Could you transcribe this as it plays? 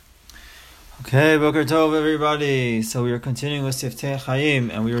Okay, Boker Tov, everybody. So we are continuing with Siftei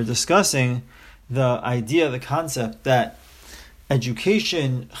Chaim, and we were discussing the idea, the concept that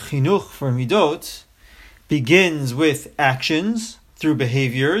education, chinuch for midot, begins with actions through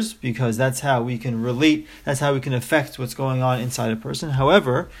behaviors, because that's how we can relate, that's how we can affect what's going on inside a person.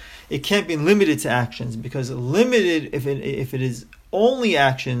 However, it can't be limited to actions, because limited, if it is only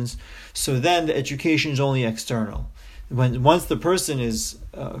actions, so then the education is only external. Once the person is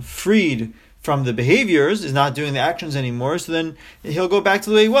freed from the behaviors, is not doing the actions anymore, so then he'll go back to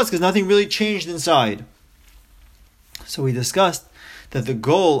the way he was, because nothing really changed inside. So we discussed that the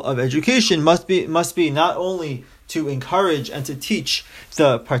goal of education must be not only to encourage and to teach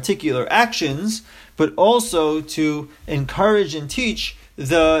the particular actions, but also to encourage and teach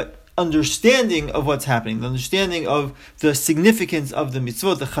the understanding of what's happening, the understanding of the significance of the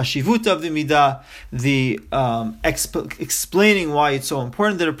mitzvot, the chashivut of the midah, the explaining why it's so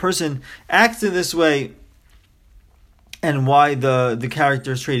important that a person acts in this way, and why the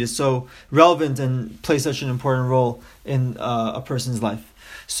character trait is so relevant and plays such an important role in a person's life.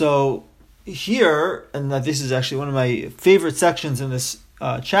 So here, and this is actually one of my favorite sections in this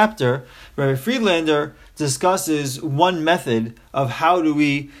chapter, Rabbi Friedlander discusses one method of how do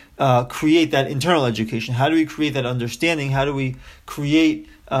we create that internal education, how do we create that understanding, how do we create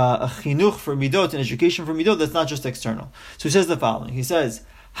a chinuch for midot, an education for midot that's not just external. So he says the following, he says,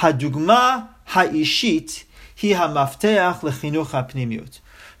 Hadugma ha'ishit hi ha'mafteach lechinuch ha'pnimiyut.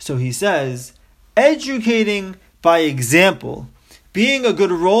 So he says, educating by example, being a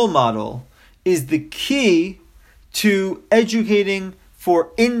good role model, is the key to educating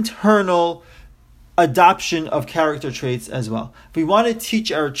for internal adoption of character traits as well. If we want to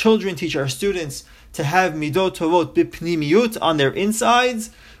teach our children, teach our students to have midot tovot bipnimiyut on their insides,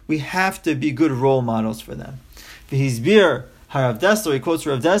 we have to be good role models for them. V'hizbir Harav Dessler, he quotes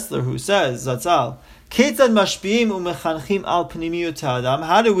Rav Dessler, who says, Zatzal, Ketzad mashpiim umechanchim al pnimiyut ha'adam.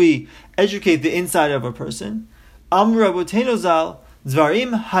 How do we educate the inside of a person? Amru Rabbeinu Zal,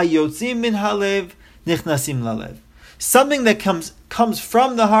 Dvarim hayotzim min halev nichnasim lalev. Something that comes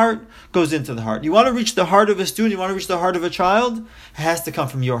from the heart goes into the heart. You want to reach the heart of a student, you want to reach the heart of a child, it has to come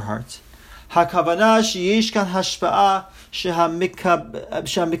from your heart. Hakavana sheyesh kan hashpa'a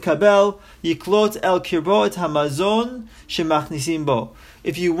shehamikabel yiklot el kirbo et hamazon shemachnisim bo.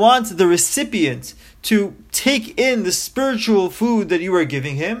 If you want the recipient to take in the spiritual food that you are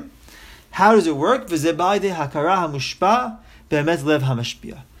giving him, how does it work? V'zeh b'ayidei hakara hamushpa be'emet lev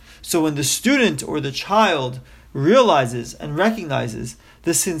hamashpia. So when the student or the child realizes and recognizes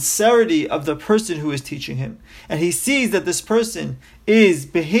the sincerity of the person who is teaching him, and he sees that this person is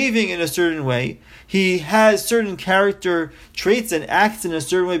behaving in a certain way, he has certain character traits and acts in a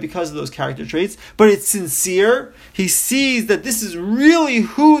certain way because of those character traits, but it's sincere, he sees that this is really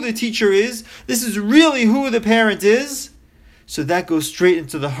who the teacher is, this is really who the parent is, so that goes straight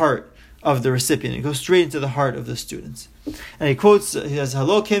into the heart of the recipient. It goes straight into the heart of the students. And he quotes, he says,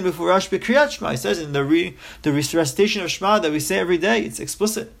 Halo ken b'furash b'kriyat Shema. He says in the recitation of Shema that we say every day, it's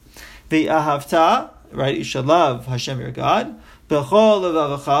explicit. Ve'ahavta, right, you shall love Hashem your God, b'chol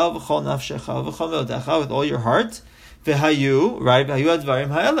levavecha, v'chol nafshecha, v'chol me'odecha, with all your heart, ve'hayu, right, ve'hayu advarim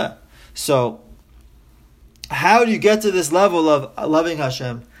ha'ela. So, how do you get to this level of loving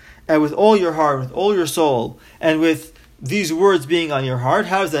Hashem, and with all your heart, with all your soul, and with these words being on your heart?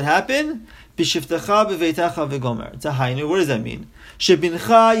 How does that happen? B'shiftecha b'veitecha v'gomer. Tahainu, what does that mean?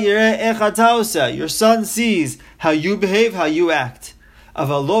 Shebincha yireh echa ta'oseh. Your son sees how you behave, how you act.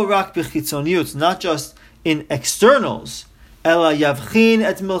 Aval lo rak b'chitzoniut, not just in externals. Ela yavchin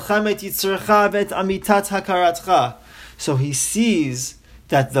et milchamet yitzrecha v'et amitat hakaratcha. So he sees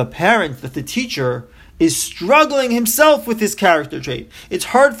that the parent, that the teacher, is struggling himself with his character trait. It's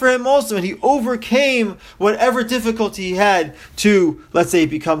hard for him also, and he overcame whatever difficulty he had to, let's say,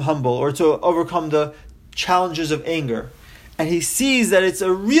 become humble or to overcome the challenges of anger. And he sees that it's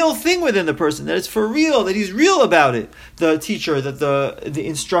a real thing within the person, that it's for real, that he's real about it, the teacher, that the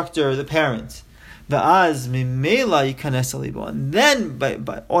instructor, the parent. And then,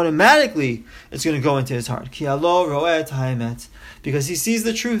 by automatically, it's going to go into his heart. Because he sees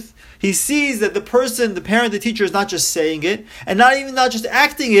the truth. He sees that the person, the parent, the teacher is not just saying it, and not just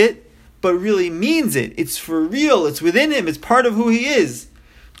acting it, but really means it. It's for real. It's within him. It's part of who he is.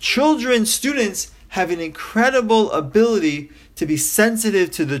 Children, students have an incredible ability to be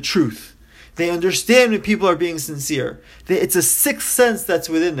sensitive to the truth. They understand when people are being sincere. It's a sixth sense that's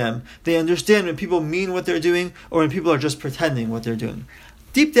within them. They understand when people mean what they're doing or when people are just pretending what they're doing.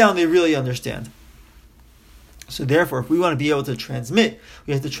 Deep down, they really understand. So therefore, if we want to be able to transmit,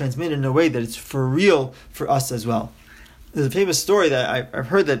 we have to transmit in a way that it's for real for us as well. There's a famous story that I've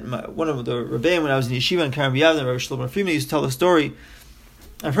heard that one of the Rebbeim, when I was in Yeshiva in Kerem Yavne, Rabbi Shlomo Friedman used to tell the story.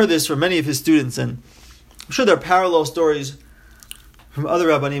 I've heard this from many of his students, and I'm sure there are parallel stories from other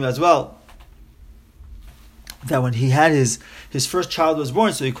Rabbanim as well. That when he had his first child was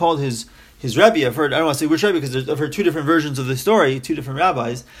born, so he called his Rebbe. I don't want to say which Rebbe because I've heard two different versions of the story, two different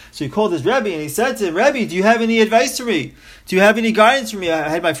rabbis. So he called his Rebbe and he said to him, Rebbe, do you have any advice for me? Do you have any guidance for me? I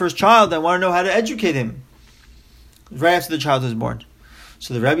had my first child. I want to know how to educate him. Right after the child was born.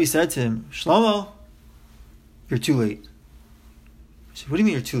 So the Rebbe said to him, Shlomo, you're too late. He said, what do you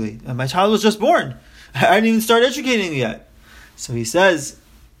mean you're too late? My child was just born. I didn't even start educating him yet. So he says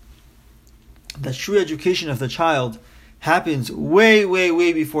that true education of the child happens way, way,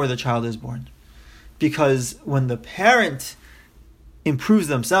 way before the child is born. Because when the parent improves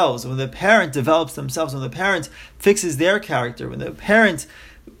themselves, when the parent develops themselves, when the parent fixes their character, when the parent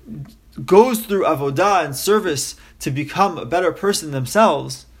goes through avodah and service to become a better person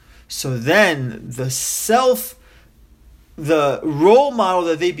themselves, so then the role model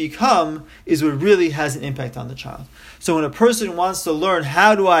that they become is what really has an impact on the child. So when a person wants to learn,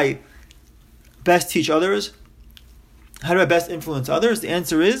 how do I best teach others? How do I best influence others? The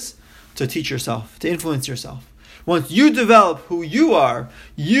answer is to teach yourself, to influence yourself. Once you develop who you are,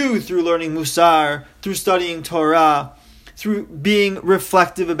 you through learning Musar, through studying Torah, through being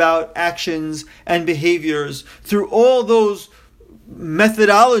reflective about actions and behaviors, through all those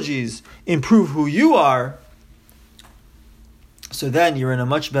methodologies, improve who you are, so then you're in a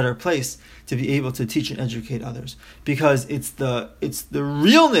much better place to be able to teach and educate others. Because it's the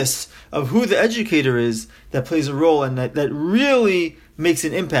realness of who the educator is that plays a role and that really makes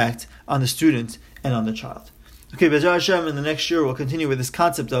an impact on the student and on the child. Okay, B'ezras Hashem, in the next year we'll continue with this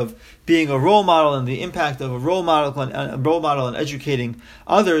concept of being a role model and the impact of a role model and educating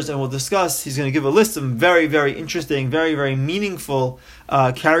others, and we'll discuss, he's going to give a list of very, very interesting, very, very meaningful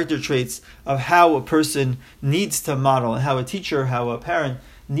character traits of how a person needs to model, and how a teacher, how a parent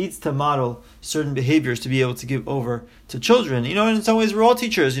needs to model certain behaviors to be able to give over to children. And in some ways we're all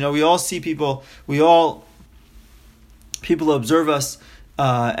teachers. We all see people, people observe us,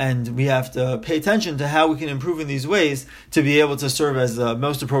 and we have to pay attention to how we can improve in these ways to be able to serve as the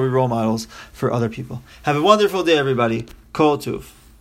most appropriate role models for other people. Have a wonderful day, everybody. Kol Tuv.